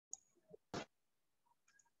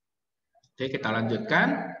Oke, kita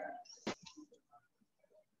lanjutkan.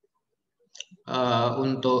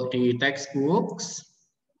 Untuk di textbooks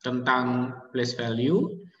tentang place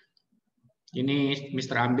value, ini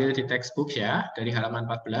Mister ambil di textbooks ya, dari halaman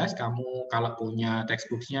 14. Kamu kalau punya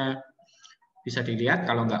textbooksnya bisa dilihat,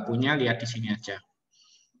 kalau nggak punya lihat di sini aja.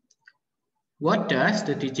 What does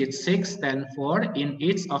the digit 6 stand for in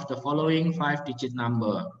each of the following 5-digit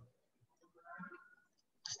number?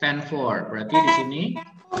 Stand for, berarti di sini.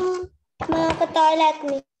 Mau ke toilet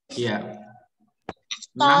nih. Iya.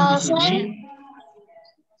 6 di sini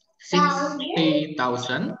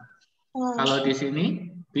 60,000. Kalau di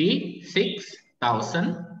sini B 6,000.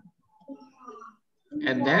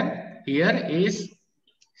 And then here is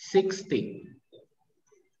 60.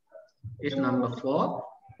 Is number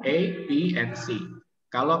 4, A, B, and C.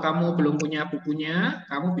 Kalau kamu belum punya bukunya,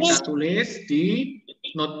 kamu bisa tulis di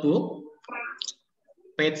notebook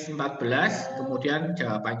page 14, kemudian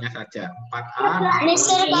jawabannya saja. 4A,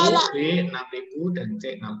 60.000, B, 6.000, dan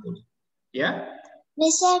C, 60. Ya?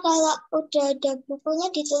 Mister, kalau udah ada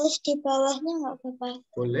bukunya ditulis di bawahnya nggak apa-apa?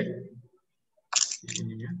 Boleh. Di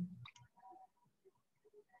sininya.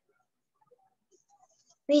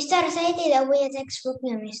 Mister, saya tidak punya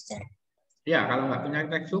textbooknya, Mister. Ya, kalau nggak punya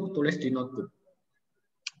textbook, tulis di notebook.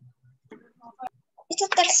 Itu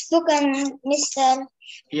textbook kan, Mister?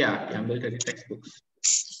 Iya, diambil dari textbook.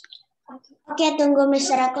 Oke, tunggu,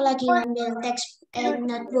 Mister. Aku lagi ngambil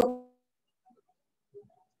notebook.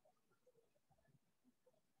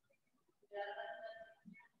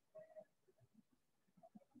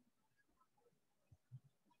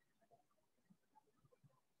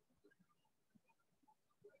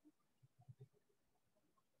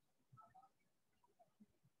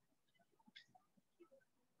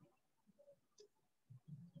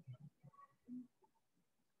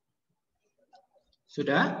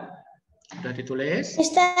 Sudah? Sudah ditulis?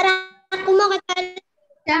 Mister, aku mau ke toilet.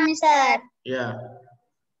 Ya, Mister. Ya.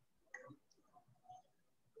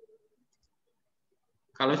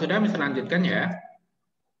 Kalau sudah, bisa lanjutkan ya.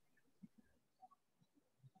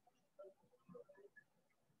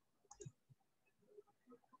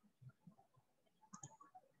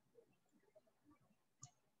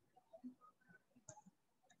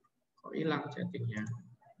 Kok hilang chattingnya?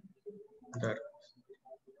 Bentar.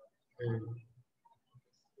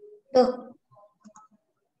 Tuh.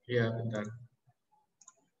 Iya, bentar.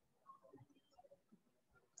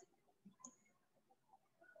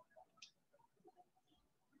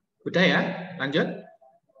 Udah ya? Lanjut?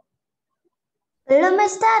 Belum,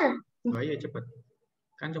 Mister. Oh iya, cepat.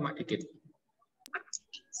 Kan cuma dikit.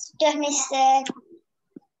 Sudah, Mister.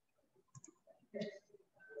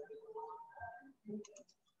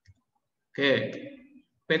 Oke.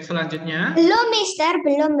 Page selanjutnya. Belum, Mister.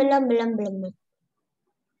 Belum.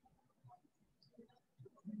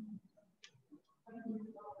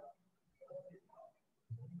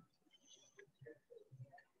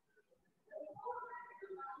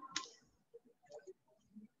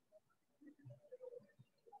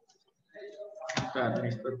 Bentar,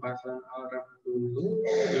 Mister pasang alarm dulu.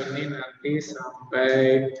 Ini nanti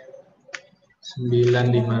sampai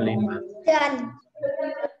 9.55. Dan.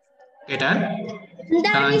 Oke, dan?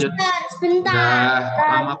 Bentar, lanjut. Mister. Sebentar.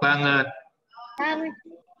 Udah lama banget.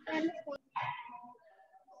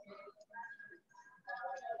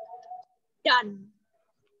 Dan.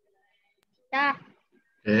 Dah.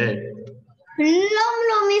 Oke. Belum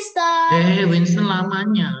loh, Mister. Winston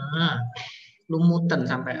lamanya. Lumutan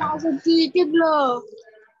sampai sedikit loh.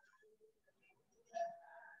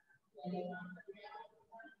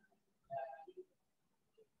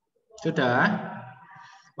 Sudah?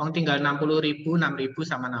 Uang tinggal 60.000, 6.000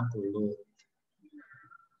 sama 60.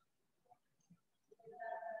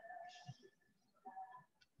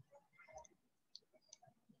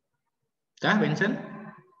 Dah, Vincent?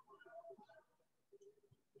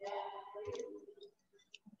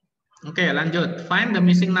 Oke, lanjut. Find the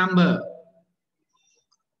missing number.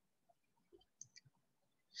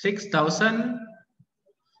 6,424.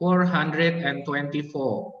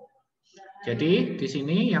 Jadi di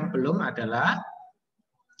sini yang belum adalah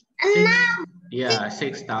 6. Ya,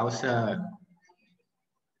 6,000.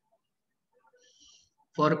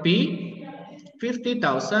 For B, 50,328.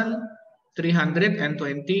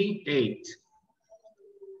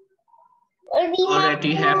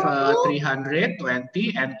 Already have 320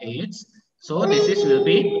 and 8. So this is will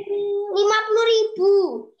be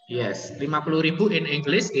 50.000. Yes, 50.000 in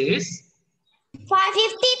English is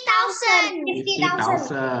 50,000.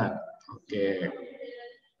 50,000. Okay.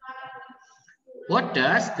 What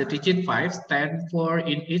does the digit 5 stand for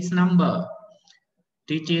in each number?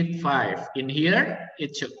 Digit 5. In here,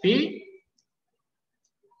 it should be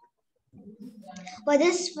What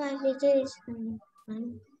is 5 digits?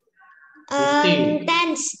 50.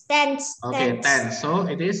 Tens. Okay, 10. So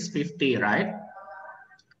it is 50, right?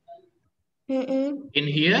 In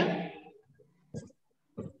here?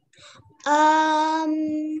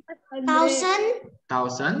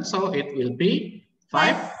 1,000. So it will be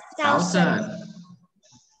 5,000.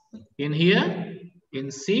 In here,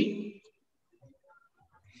 in C,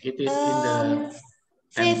 it is in the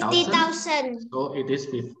 10,000. So it is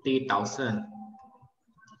 50,000.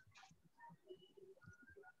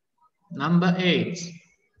 Number 8.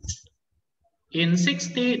 In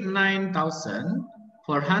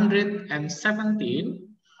 69,417,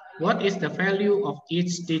 what is the value of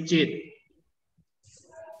each digit?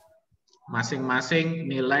 Masing-masing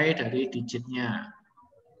nilai dari digitnya.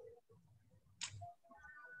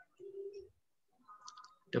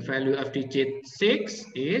 The value of digit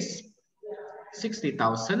 6 is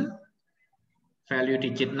 60,000. Value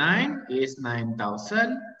digit 9 is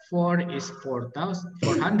 9,000. 4 is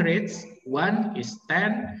 400. 1 is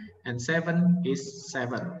 10. And 7 is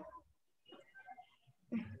 7.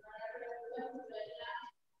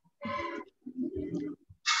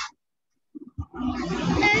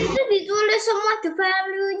 Itu ditulis semua di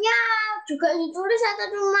value-nya. Juga ditulis atau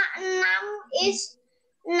cuma 6 is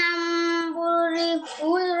 60.000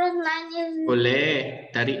 terus 9 is... Boleh,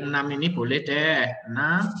 dari 6 ini boleh deh.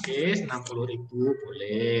 6 is 60.000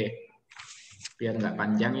 boleh. Biar nggak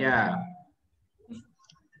panjang ya.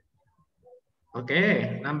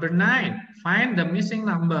 Oke, number 9. Find the missing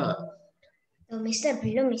number. Oh, Mister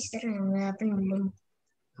belum, Mister nomor 8 belum.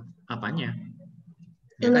 Apanya?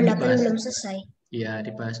 Ya, nomor 8 belum selesai. Ya,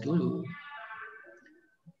 dibahas dulu.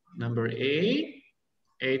 Number 8,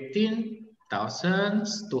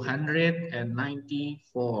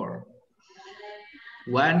 18,294.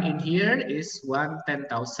 1 in here is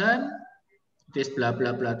 110,000. It is blah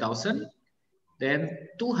blah blah thousand.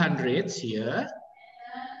 Then 200s here,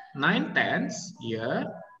 9 tens here,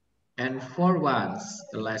 and 4 ones,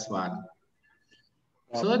 the last one.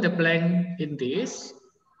 So the blank in this,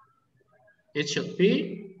 it should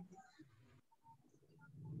be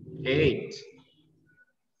 8.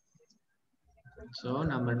 So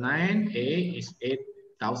number 9A is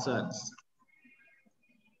 8,000.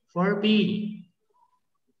 For B,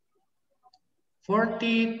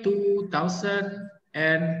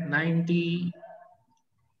 42,093.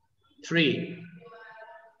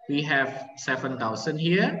 We have 7,000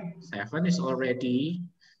 here. 7 is already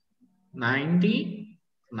 90.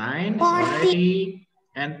 9 is already,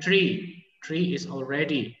 and 3. 3 is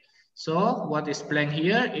already. So what is blank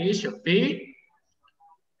here? It should be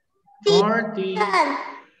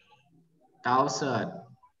 40,000.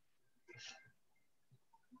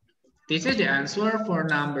 This is the answer for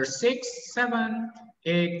number 6, 7,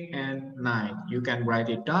 8, and 9. You can write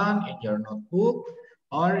it down in your notebook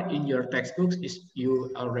or in your textbooks if you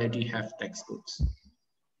already have textbooks.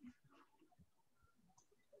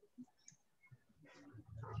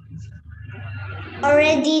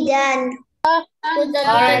 Already done.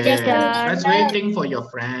 Okay, let's waiting for your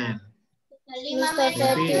friend. Maybe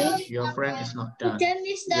your friend is not done.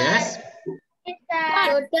 Yes?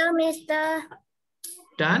 Sudah, Mister.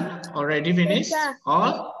 Done? Already finished?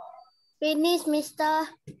 All? Finish, Mister.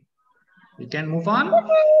 We can move on?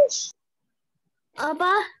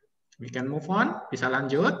 Apa? We can move on? Bisa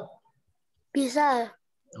lanjut? Bisa.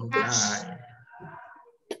 Okay.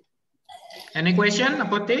 Any question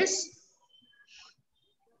about this?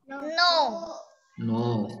 No.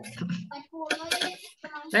 No.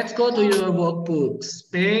 Let's go to your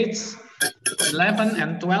workbooks. Page 11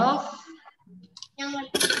 and 12.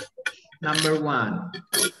 Number 1.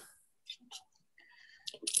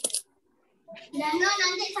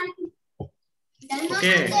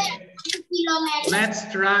 Okay.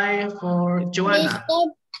 Let's try for Joanna.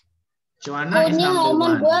 Joanna is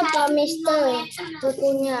number 1. 11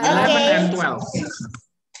 and 12.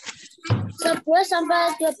 11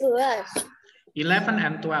 sampai 12. 11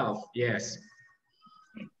 and 12, yes.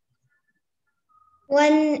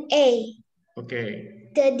 1A. Okay.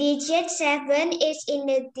 The digit 7 is in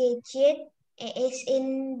the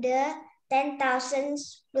 10,000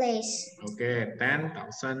 place. Okay,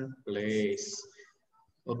 10,000 place.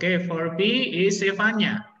 Okay, for B is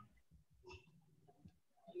Stefania.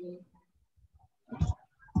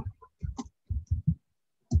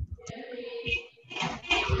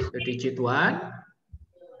 The digit 1.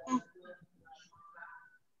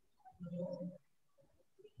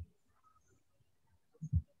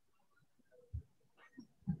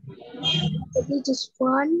 The digit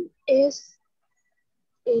 1 is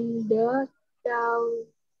in the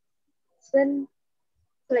 1,000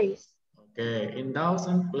 place. Okay, in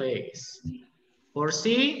 1,000 place. For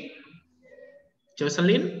C,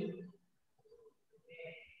 Jocelyn?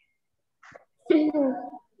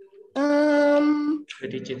 The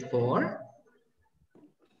digit 4.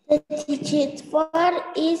 The digit 4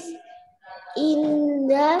 is in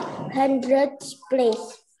the hundredth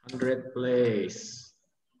place. 100 place.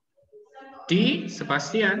 D,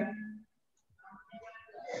 Sebastian?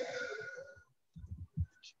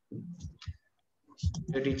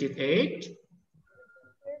 The digit 8. 8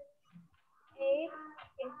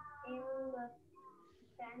 is in the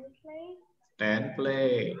 10th place. 10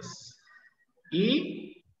 place.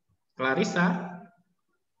 E, Clarissa?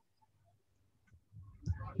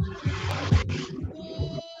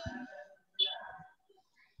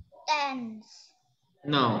 Tens.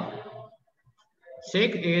 No.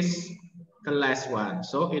 6 is the last one.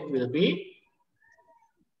 So it will be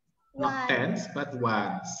not tens, but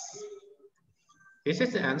ones. This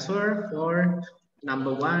is the answer for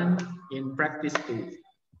number 1 in practice 2.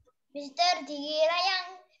 Mister, dikira yang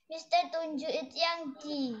Mister tunjuk itu yang D.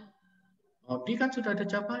 Oh, D kan sudah ada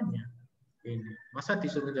jawabannya. Ini. Masa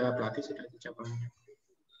disuruh jawab lagi sudah ada jawabannya.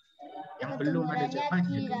 Yang belum ada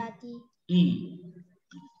jawabannya. I.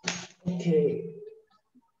 Oke.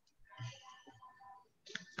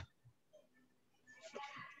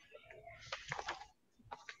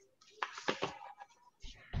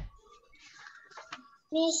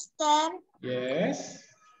 Mister, Yes.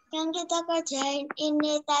 yang kita kerjain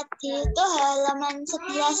ini tadi itu halaman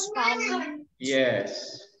 11 kan?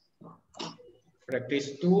 Yes.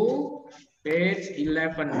 Practice 2, page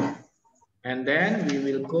 11. And then we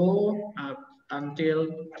will go up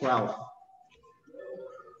until 12.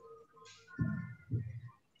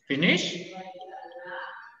 Finish?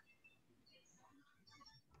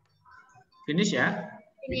 Finish ya?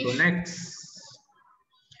 We go next.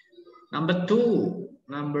 Number 2.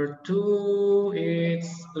 Number 2 is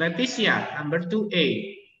Leticia. Number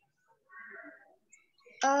 2A.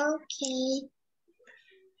 Okay.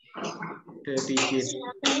 The digit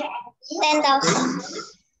 10,000.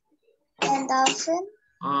 10,000.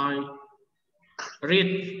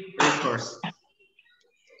 Read first.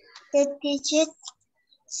 The digit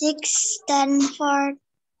 6 stand for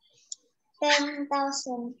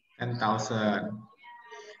 10,000. 10,000.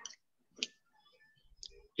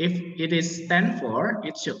 If it is stand for,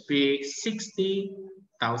 it should be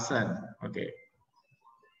 60,000. Okay.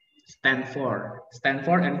 Stand for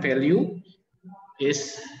and value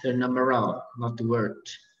is the numeral, not the word.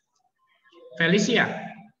 Felicia,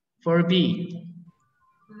 for B.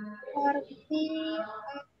 For B,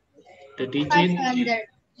 The digit 500.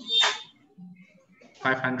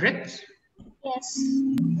 500? Yes.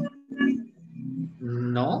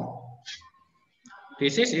 No.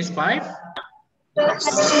 This is 5,000.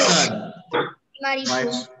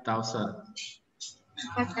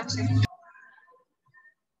 5,000.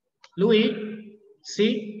 Louis,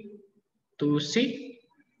 C to C.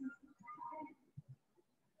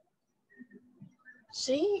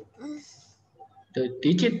 C The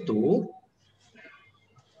digit 2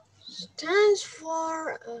 stands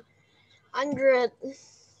for 100.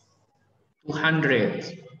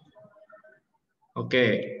 200.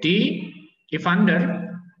 Okay. D,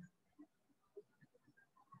 Evander.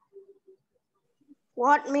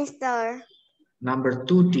 What, Mister? Number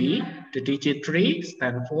 2D, the digit 3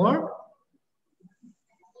 stand for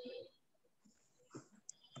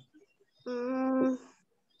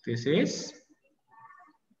this is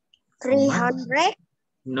 300.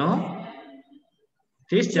 no.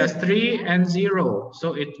 This is just 3 and 0,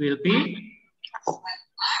 so it will be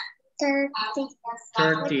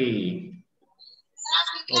 30.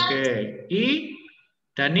 Okay. E,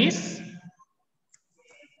 Danis.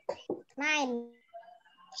 9.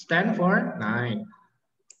 Stand for 9.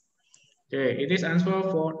 Okay, it is answer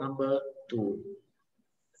for number 2.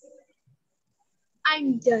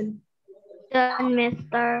 I'm done. Done,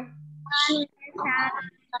 Mister.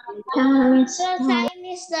 Selesai,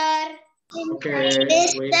 Mister. Okay,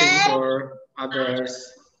 waiting for others.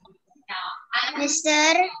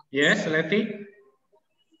 Mister, Yes, Leti.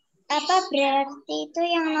 apa berarti itu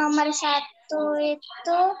yang nomor 1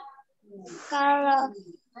 itu kalau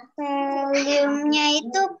volume-nya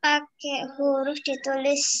itu pakai huruf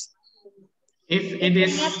ditulis. If it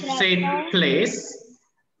is said place,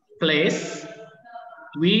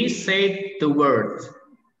 we say the word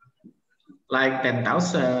like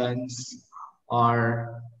 10,000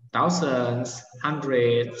 or thousands,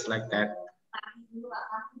 hundreds, like that.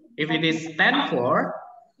 If it is stand for,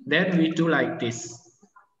 then we do like this.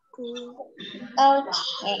 Okay.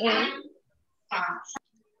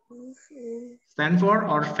 Stand for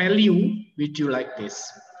or value, we do like this.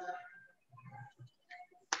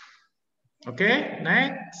 Okay,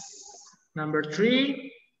 next. Number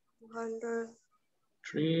 3. 200.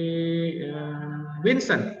 3,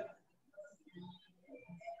 Vincent.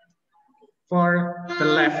 For the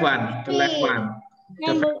left one, the left one.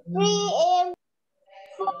 Number 3 is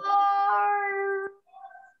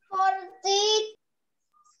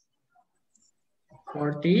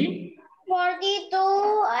 40.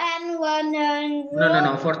 42 and 100.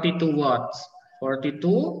 No, 42 watts.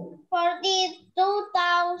 42.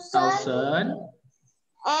 42,000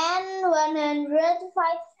 and 153.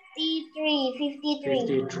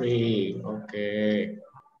 53. Okay.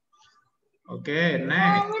 Okay,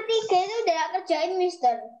 next. Yang ketiga itu udah kerjain,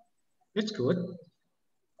 Mister. It's good.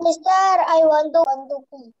 Mister, I want to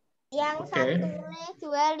be. Yang Okay. satunya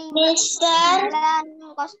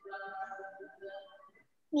 25.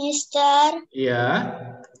 Mister. Iya.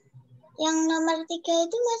 Yang nomor 3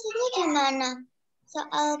 itu maksudnya gimana?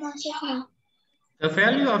 Soal maksudnya. The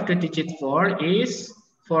value of the digit 4 is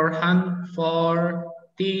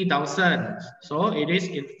 40,000. So it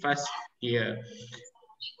is in first here.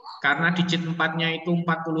 Karena digit 4-nya itu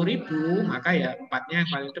 40.000, maka ya 4-nya yang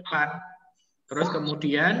paling depan. Terus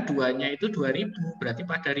kemudian 2-nya itu 2.000, berarti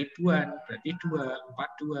pada ribuan. Berarti 2,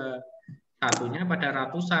 42. Satunya pada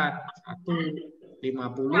ratusan. 1,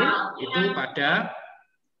 50 itu pada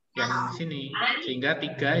yang sini. Sehingga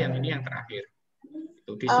 3 yang ini yang terakhir.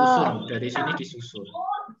 Itu disusun, dari sini disusun.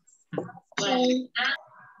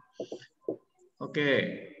 Oke.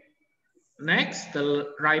 Next,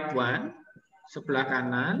 the right one. Sebelah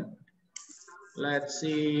kanan. Let's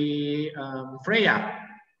see Freya.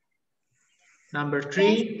 Number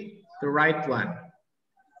 3, the right one.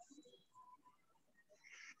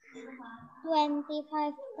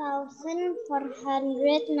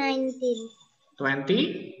 25,419.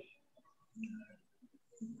 20.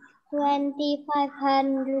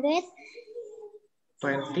 2,500.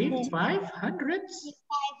 2,500.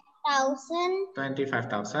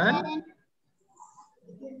 25,000.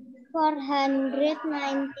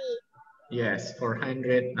 490. Yes,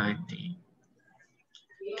 490.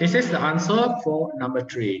 This is the answer for number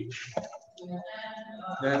 3.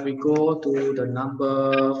 Then we go to the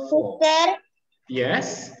number 4. Mister,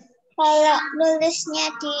 Yes. kalau nulisnya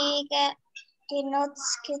di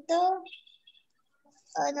notes gitu,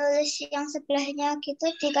 nulis yang sebelahnya gitu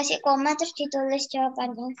dikasih koma terus ditulis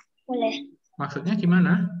jawabannya, boleh? Maksudnya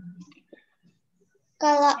gimana?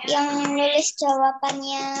 Kalau yang nulis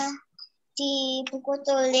jawabannya di buku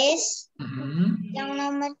tulis, yang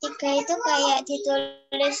nomor 3 itu kayak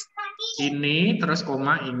ditulis ini terus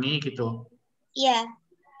koma ini gitu. Iya.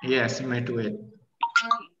 Yes, you may do it.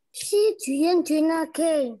 Si Julian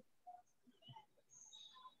again.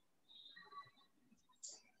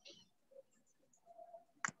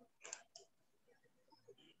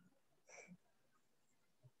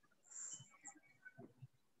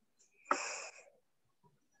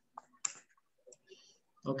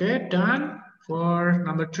 Okay, done for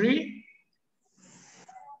number 3.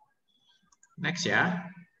 Next, yeah.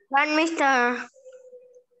 One, Mister.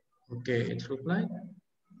 Okay, it's replied.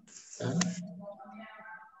 Done.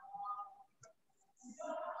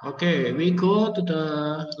 Okay, we go to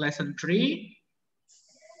the lesson 3.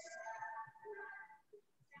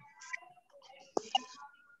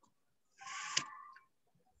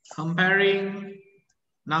 Comparing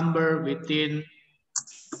number within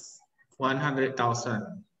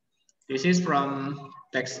 100,000. This is from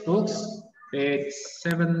textbooks, page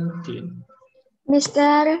 17.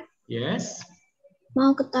 Mister, Yes.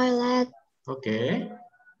 mau ke toilet. Okay.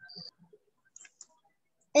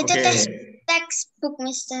 Itu Okay. textbook,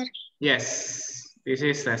 Mister. Yes, this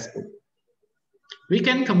is textbook. We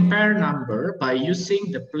can compare number by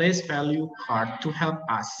using the place value card to help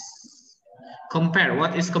us. Compare,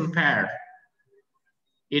 what is compare?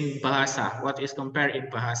 In bahasa, what is compare in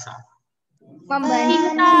bahasa?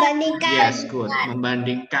 Membandingkan. Yes, good.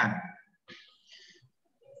 Membandingkan.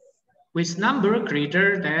 Which number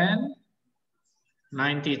greater than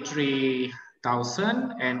 93,085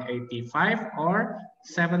 or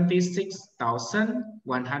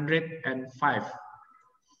 76,105?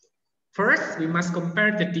 First, we must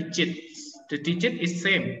compare the digits. The digit is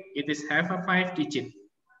same. It is have a 5 digit.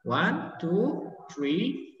 1, 2,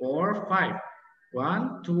 3, 4, 5.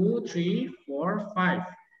 1, 2, 3, 4, 5.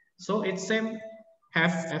 So it's same,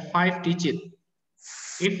 have a 5 digit.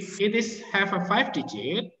 If it is have a 5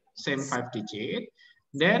 digit, same 5 digit,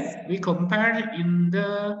 then we compare in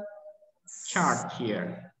the chart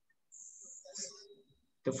here.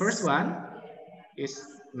 The first one is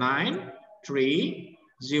 9, 3,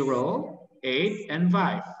 0, 8, and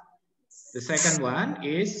 5. The second one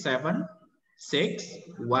is 7, 6,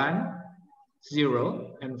 1,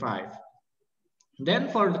 0, and 5.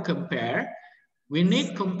 Then for the compare, we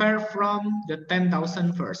need compare from the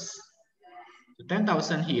 10,000 first. The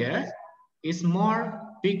 10,000 here is more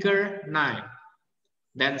bigger 9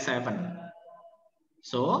 than 7.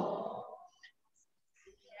 So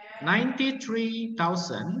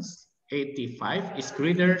 93,085 is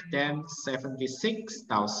greater than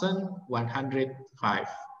 76,105.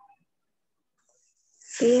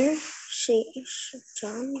 Here she is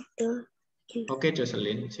John the. Okay,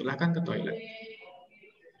 Jocelyn, silahkan ke toilet.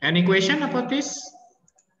 Any question about this?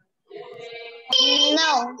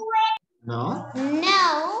 No. No? No.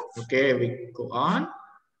 Okay, we go on.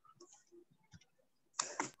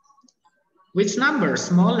 Which number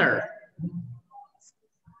smaller?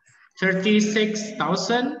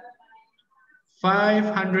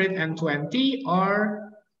 36,520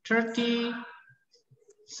 or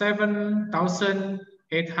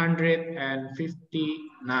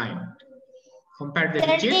 37,859? Compare the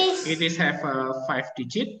digit. It is have a 5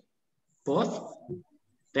 digit, both.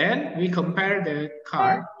 Then we compare the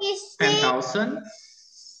card. 10,000,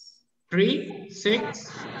 3, 6,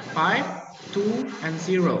 5, 2, and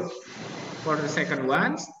 0. For the second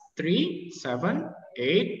ones, 3, 7,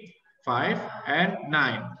 8, 5, and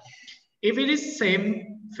 9. If it is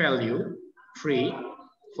same value, 3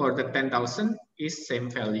 for the 10,000 is same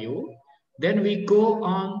value, then we go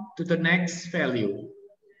on to the next value.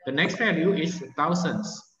 The next value is thousands.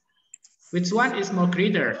 Which one is more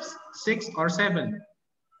greater, 6 or 7?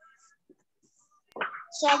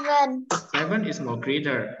 7. 7 is more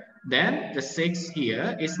greater. Then the 6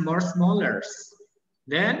 here is more smaller.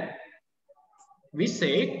 Then we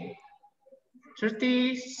say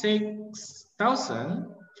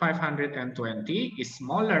 36,520 is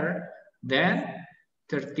smaller than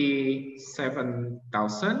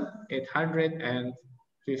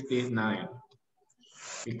 37,859.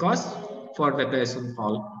 Because for the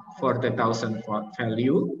thousand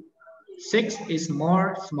value, 6 is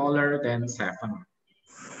more smaller than 7.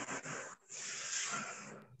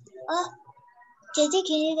 Oh, jadi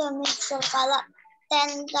gini loh, Mister. Kalau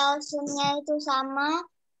 10,000-nya itu sama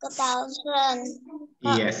ke 1,000.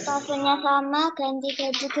 Yes. 1,000-nya sama,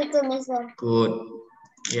 ganti-ganti gitu, Mister. Good.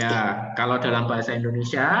 Ya, kalau dalam bahasa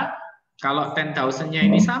Indonesia, kalau 10,000-nya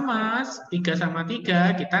ini sama, 3 sama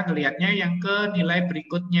 3, kita ngelihatnya yang ke nilai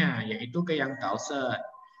berikutnya, yaitu ke yang 1,000.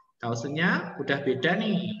 1,000-nya udah beda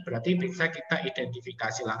nih, berarti bisa kita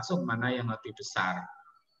identifikasi langsung mana yang lebih besar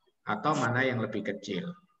atau mana yang lebih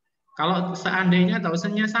kecil. Kalau seandainya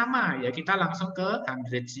 1,000-nya sama, ya kita langsung ke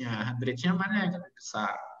hundreds-nya. Hundreds-nya mana yang lebih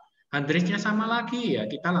besar? Hundreds-nya sama lagi, ya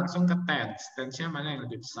kita langsung ke tens. Tens-nya mana yang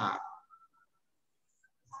lebih besar?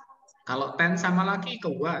 Kalau 10 sama lagi ke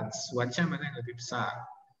ones. Ones-nya mana yang lebih besar?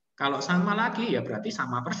 Kalau sama lagi, ya berarti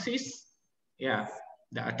sama persis. Ya,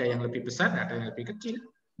 tidak ada yang lebih besar, tidak ada yang lebih kecil.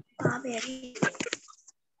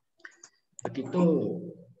 Begitu,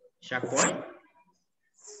 Syakoy.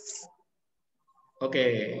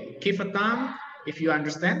 Okay, give a thumb if you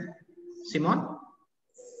understand. Simon?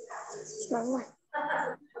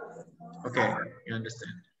 Okay, you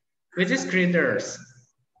understand. Which is greater?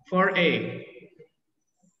 For A,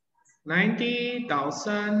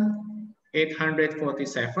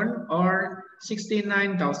 90,847 or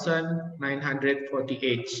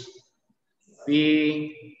 69,948.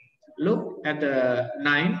 We look at the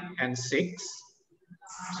 9 and 6.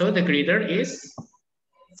 So the greater is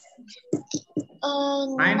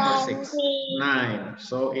 9 or 6? 9.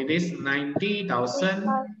 So it is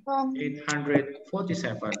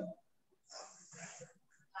 90,847.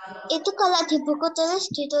 Itu kalau di buku tulis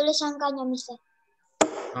ditulis angkanya, Mister.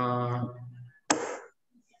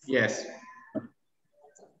 Yes.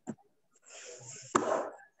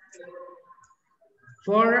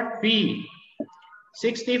 For B,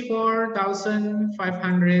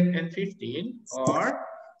 64,515 or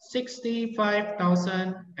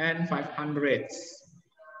 65,500.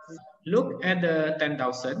 Look at the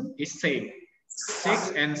 10,000, it's same,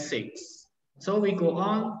 6 and 6. So we go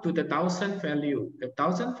on to the 1,000 value. The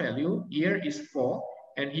 1,000 value here is 4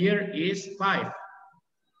 and here is 5.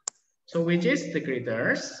 So which is the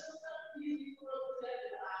greatest?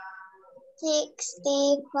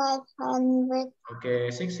 6,500. Okay,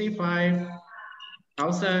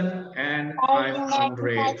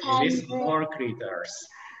 65,500. It is more greaters.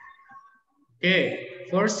 Okay,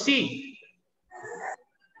 for C.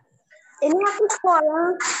 Ini aku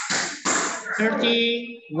sekolah.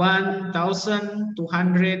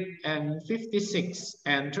 31,256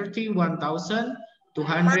 and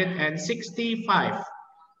 31,265.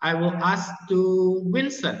 I will ask to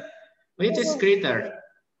Wilson, which is greater?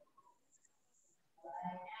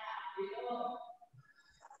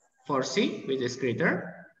 For C, which is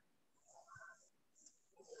greater?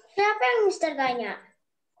 yang Mister tanya?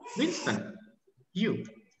 Winston, you.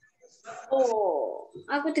 Oh,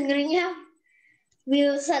 aku dengerinnya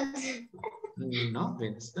Wilson. No,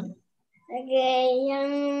 Winston. Oke, yang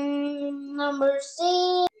number C,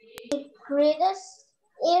 greatest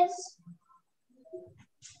is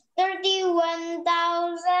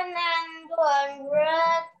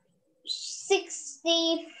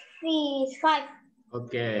 31,265.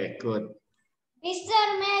 Okay, good. Mister,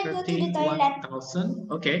 may I go to the toilet? 31,000.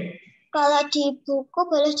 Okay. Kalau di buku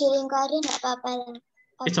boleh dilingkarin nggak apa-apa.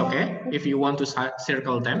 It's okay. If you want to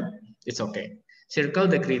circle them, it's okay. Circle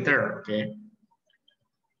the greater, okay.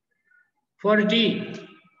 For D,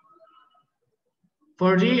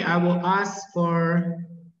 I will ask for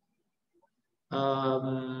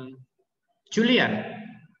Julian.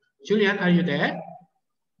 Julian, are you there?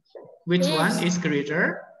 Which Yes. one is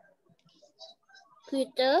greater?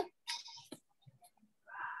 Gitu.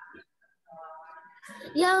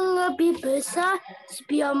 Yang lebih besar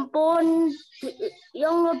 90,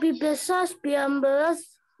 yang lebih besar 19,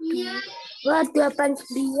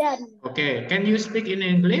 89. Okay, can you speak in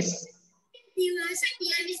English?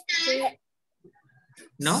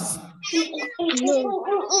 No? It's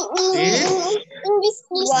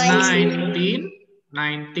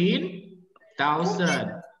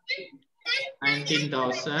 19,000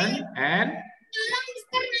 and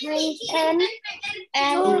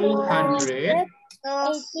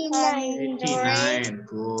 289.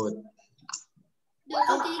 Good.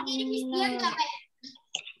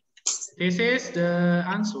 This is the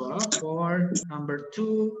answer for number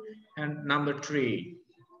 2 and number 3.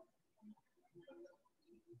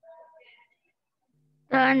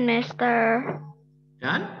 Done, Mister.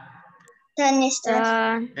 Done? Done,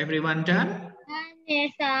 Mister. Everyone done? Done,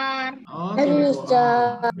 Mister. Okay, go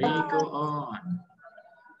on. We go on.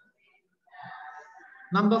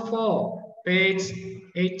 Number 4, page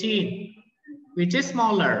 18. Which is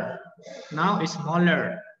smaller? Now it's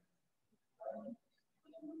smaller.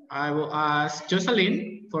 I will ask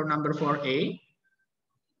Jocelyn for number 4A.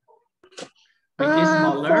 Which is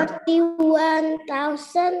smaller?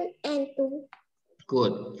 41,002.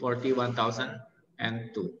 Good,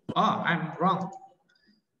 41,002. Oh, I'm wrong.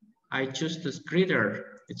 I choose the greater.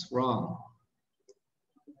 It's wrong.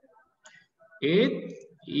 It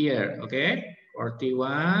here, okay?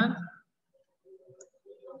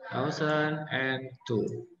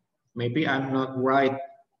 41,002. Maybe I'm not right.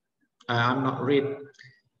 I'm not read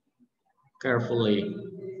carefully.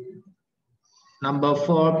 Number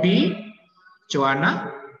 4B,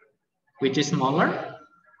 Joanna, which is smaller?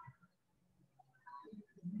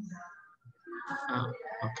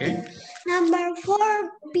 Okay. Number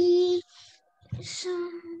 4B.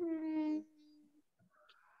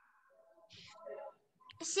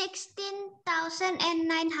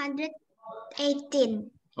 16,918.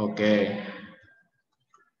 Okay.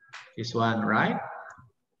 This one, right?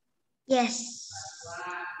 Yes.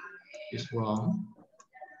 It's wrong.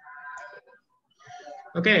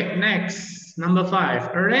 Okay, next, number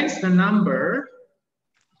 5. Arrange the number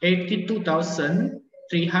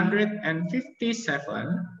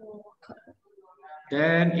 82,357.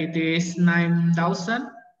 Then it is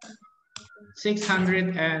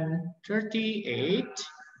 9,638.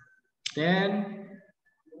 Then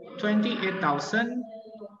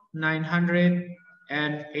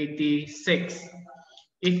 28,986.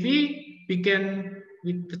 If we begin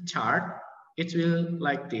with the chart, it will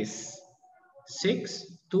like this. 6,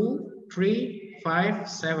 2, 3, 5,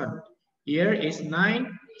 7. Here is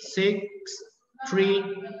 9, 6, 3,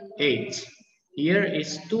 8. Here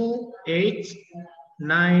is 2, 8,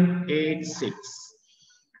 9, 8, 6.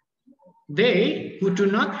 They who do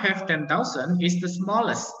not have 10,000 is the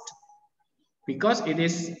smallest because it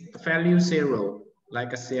is value 0,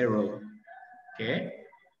 like a 0. Okay.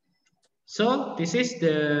 So this is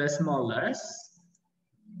the smallest.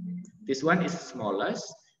 This one is the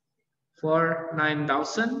smallest for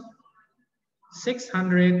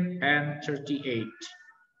 9,638.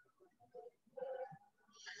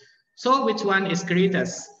 So which one is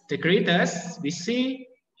greatest? The greatest we see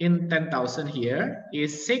in 10,000 here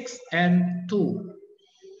is 6 and 2.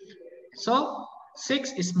 So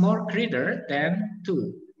 6 is more greater than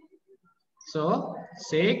 2. So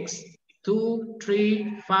 6, 2,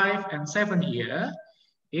 3, 5, and 7 here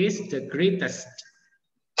is the greatest.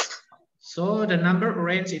 So the number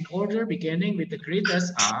arranged in order beginning with the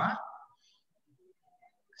greatest are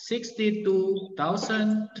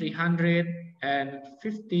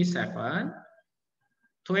 62,357,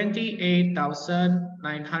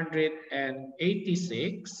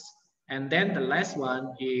 28,986, and then the last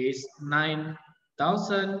one is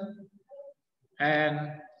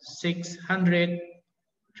 9,638.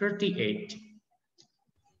 38.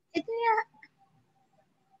 Itu ya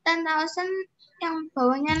 10,000 yang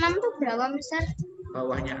bawahnya 6 tuh berapa, Mister?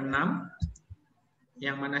 Bawahnya 6.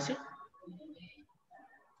 Yang mana sih?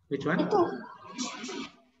 Which one? Itu.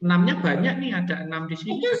 6-nya banyak nih, ada 6 di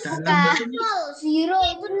sini, Itu ada 6 di sini. 0,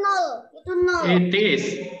 itu 0. Itu 0. It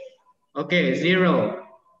is. Okay, 0.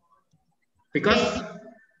 Because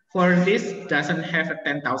for this doesn't have a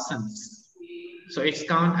 10,000. So it's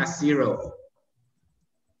count as 0.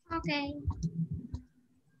 Okay.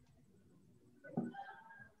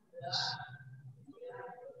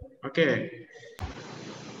 Okay.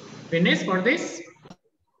 Finish for this?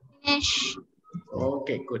 Finish.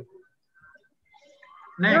 Okay, good.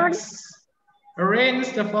 Next,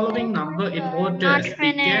 arrange the following number in order.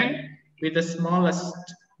 Begin with the smallest.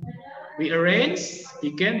 We arrange,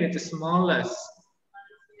 begin with the smallest.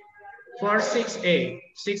 For 6A,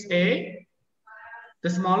 the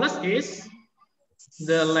smallest is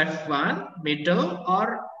the left one, middle,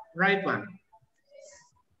 or right one?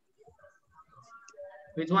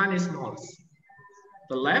 Which one is smallest?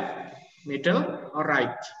 The left, middle, or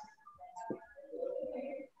right?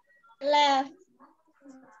 Left.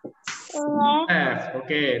 Left.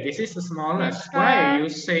 Okay, this is the smallest. Why you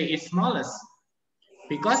say it's smallest?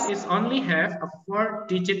 Because it's only have a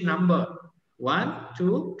 4-digit number. 1,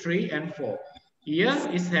 2, 3, and 4. Here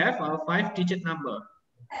is have a 5-digit number.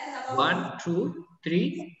 1, 2,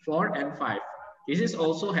 3, 4, and 5. This is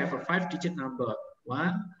also have a 5-digit number.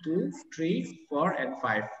 1, 2, 3, 4, and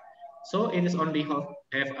 5. So it is only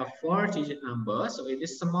have a 4-digit number. So it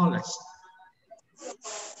is smallest.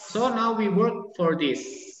 So now we work for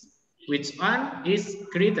this. Which one is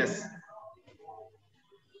greatest?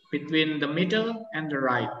 Between the middle and the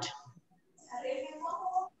right.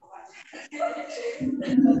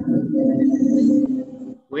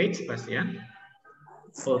 Wait, Sebastian.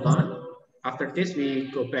 Hold on. After this,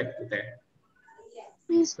 we go back to that.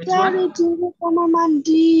 Which one?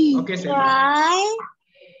 Okay, Right.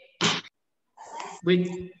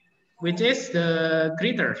 Which is the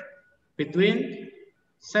greater between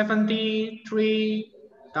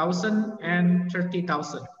 73,000 and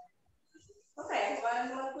 30,000?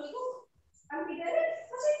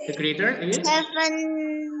 The greater is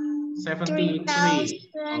 73.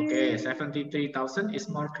 Okay, 73,000 is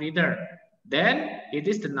more greater. Then it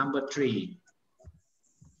is the number 3.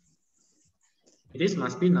 It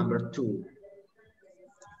must be number 2.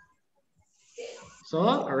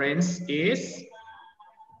 So range is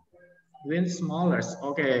when smallest.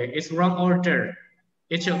 Okay, it's wrong order.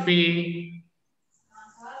 It should be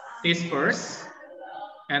this first,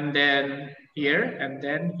 and then here, and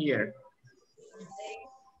then here.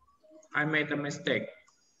 I made a mistake.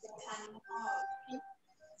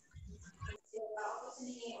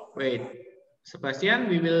 Wait, Sebastian,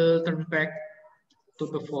 we will turn back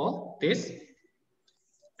to before this,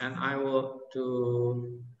 and I will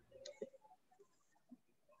to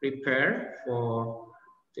prepare for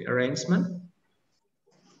the arrangement.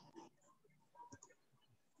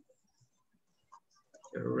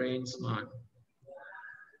 Arrangement.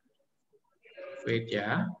 Wait,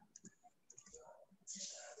 yeah.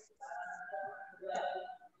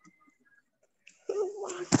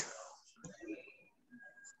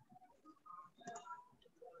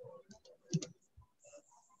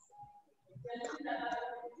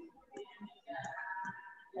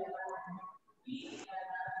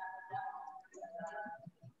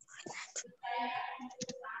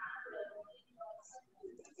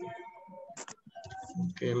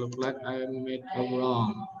 Okay, look like I made a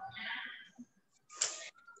wrong.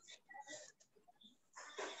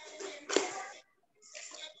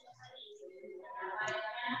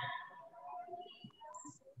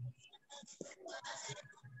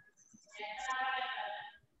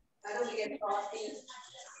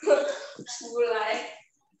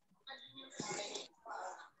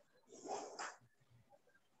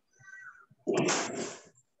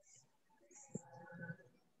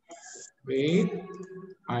 Wait,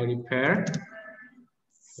 I repair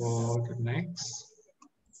for the next.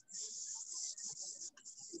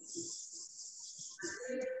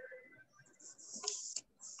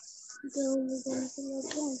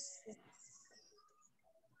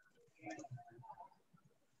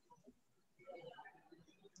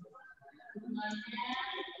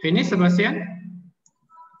 Finish, Sebastian?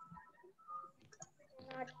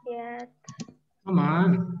 Not yet. Come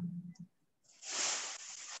on.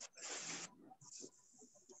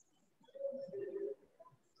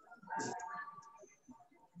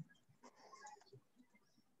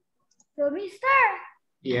 So, Mister.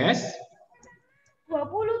 Yes. 27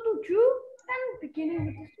 kan beginning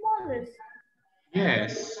with the smallest.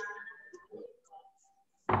 Yes.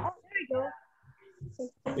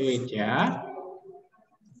 Wait ya.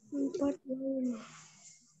 45.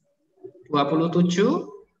 27.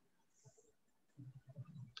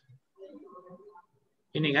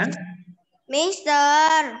 Ini kan?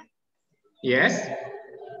 Mister. Yes.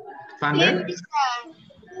 Vander?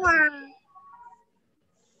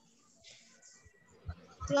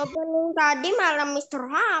 Jawaban tadi malah Mister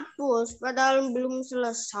hapus, padahal belum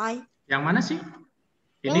selesai. Yang mana sih?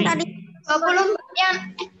 Yang Ini. tadi 20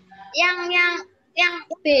 yang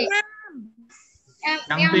B.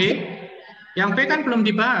 Yang B. Yang B kan belum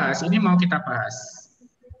dibahas. Ini mau kita bahas.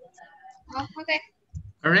 Oh, oke.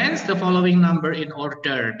 Arrange the following number in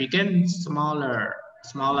order. Begin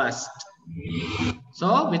smallest.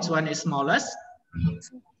 So, which one is smallest?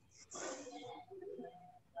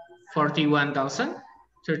 41,000,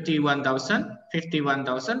 31,000,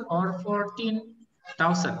 51,000, or 14,000?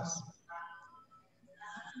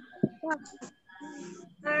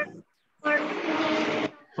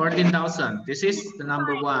 14,000. This is the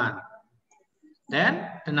number 1. Then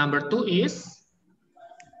the number 2 is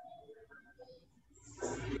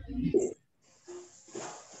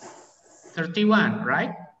 31,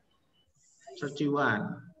 right?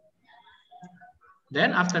 31.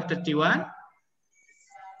 Then after 31,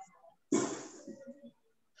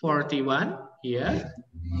 41 here.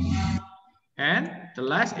 And the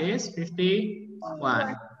last is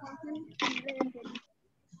 51.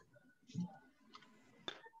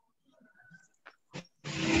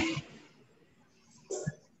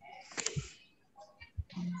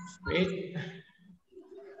 Wait.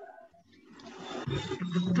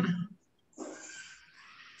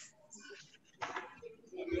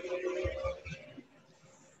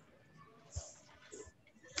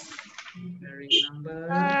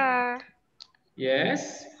 Number.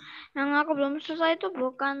 Yes. Yang aku belum selesai itu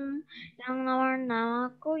bukan yang nomor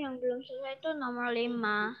 6. Aku yang belum selesai itu nomor 5.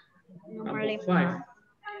 Number 5.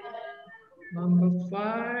 Number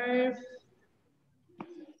 5.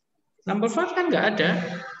 Number 5 kan nggak ada.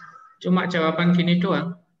 Cuma jawaban gini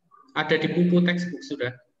doang. Ada di buku textbook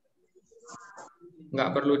sudah.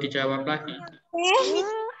 Nggak perlu dijawab lagi.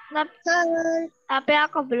 Tapi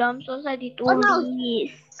aku belum selesai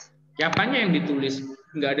ditulis. Jawabannya yang ditulis.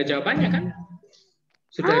 Nggak ada jawabannya kan?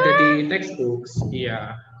 Sudah ada di textbook.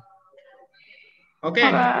 Iya. Oke.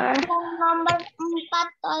 Nomor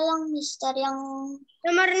 4 tolong Mister, yang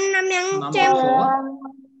nomor 6 yang Number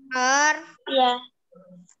 4. Iya.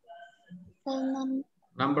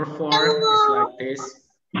 Number 4 is like this.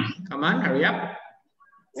 Come on, hurry up.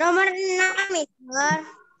 Nomor 6 Mister.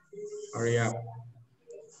 Hurry up.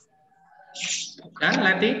 Dan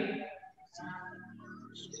Lati?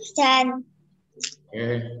 Dan.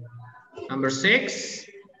 Okay. Number 6.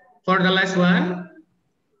 For the last one,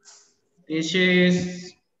 this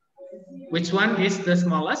is, which one is the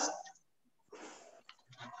smallest?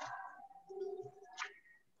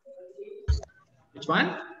 Which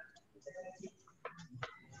one?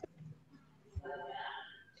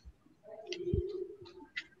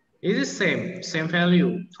 It is same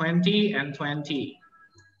value, 20 and 20.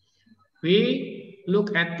 We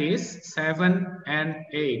look at this 7 and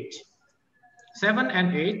 8. 7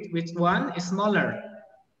 and 8, which one is smaller?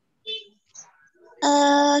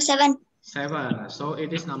 7. 7. So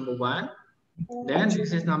it is number 1. Then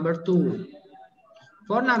this is number 2.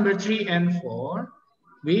 For number 3 and 4,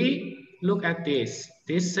 we look at this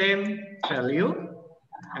same value,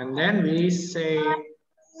 and then we say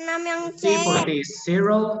see for this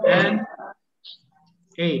 0 and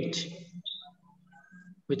 8.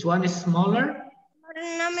 Which one is smaller?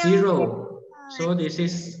 0. So this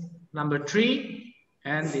is number 3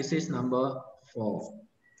 and this is number 4.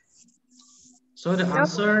 So the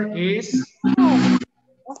answer is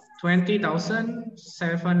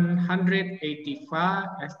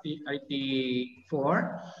 20,784,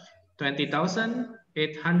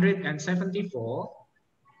 20,874,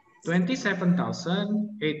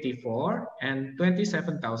 27,084, and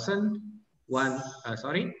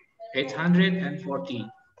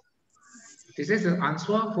 840. This is the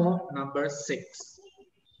answer for number 6.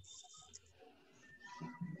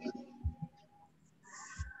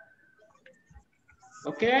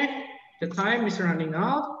 Okay, the time is running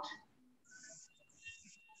out.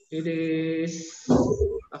 It is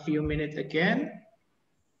a few minutes again.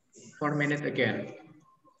 4 minutes again.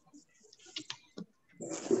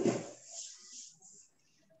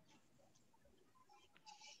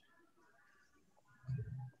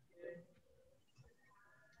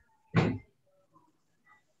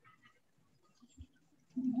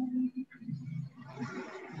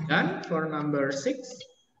 Done for number 6.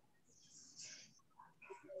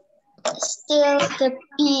 Still the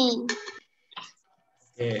B.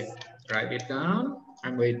 Okay, write it down.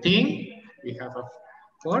 I'm waiting. We have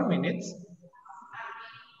 4 minutes.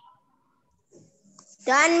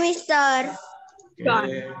 Done, Mister.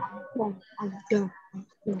 Okay.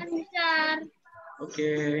 Done, Mister.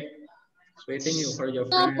 Okay. Just waiting you for your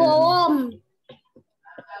No friend. poem.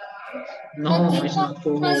 No, it's not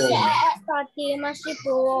for home. Tadi masih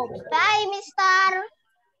belum. Bye, Mister.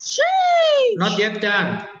 Not yet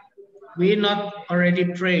done. We not already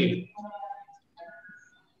pray.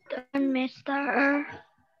 Done, Mister.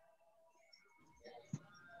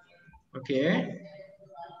 Okay.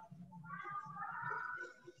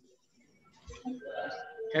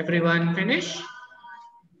 Everyone finish?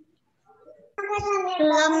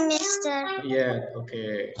 Belum, Mister. Yeah,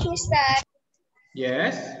 okay. Mister.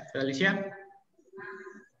 Yes, Felicia?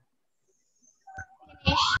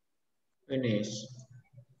 Finish.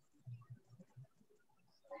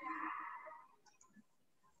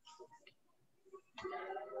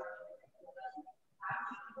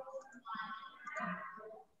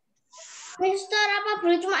 Mister, apa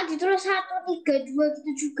boleh cuma ditulis 1, 3, 2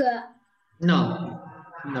 gitu juga? No,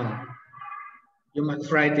 no. You must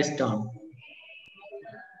write this down.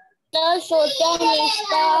 Sudah,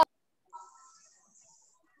 Mister.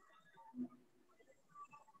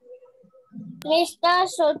 Mister,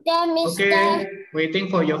 sudah, Mister. Okay, waiting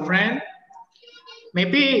for your friend.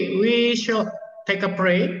 Maybe we should take a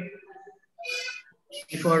break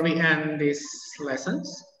before we end these lessons.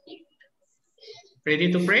 Ready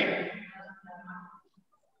to pray?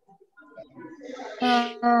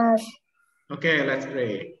 Okay, let's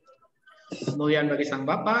pray. Kemuliaan bagi Sang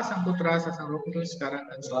Bapa, Sang Putra, Sang Roh Kudus, sekarang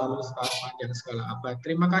dan selalu, sepanjang segala abad.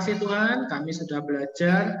 Terima kasih Tuhan, kami sudah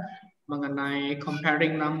belajar mengenai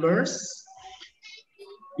comparing numbers.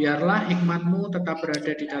 Biarlah hikmat-Mu tetap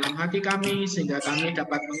berada di dalam hati kami, sehingga kami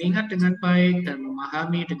dapat mengingat dengan baik dan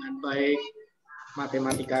memahami dengan baik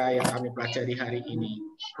matematika yang kami pelajari hari ini.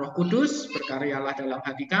 Roh Kudus, berkaryalah dalam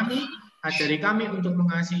hati kami, ajari kami untuk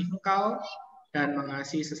mengasihi Engkau dan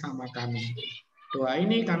mengasihi sesama kami. Doa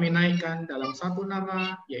ini kami naikkan dalam satu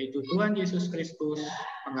nama, yaitu Tuhan Yesus Kristus,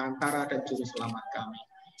 pengantara dan juru selamat kami.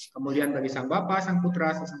 Kemuliaan bagi Sang Bapa, Sang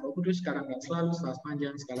Putra, Sang Roh Kudus, sekarang dan selalu,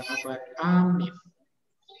 sepanjang segala abad. Amin.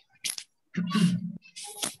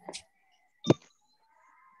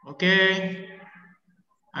 Okay,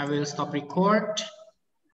 I will stop record.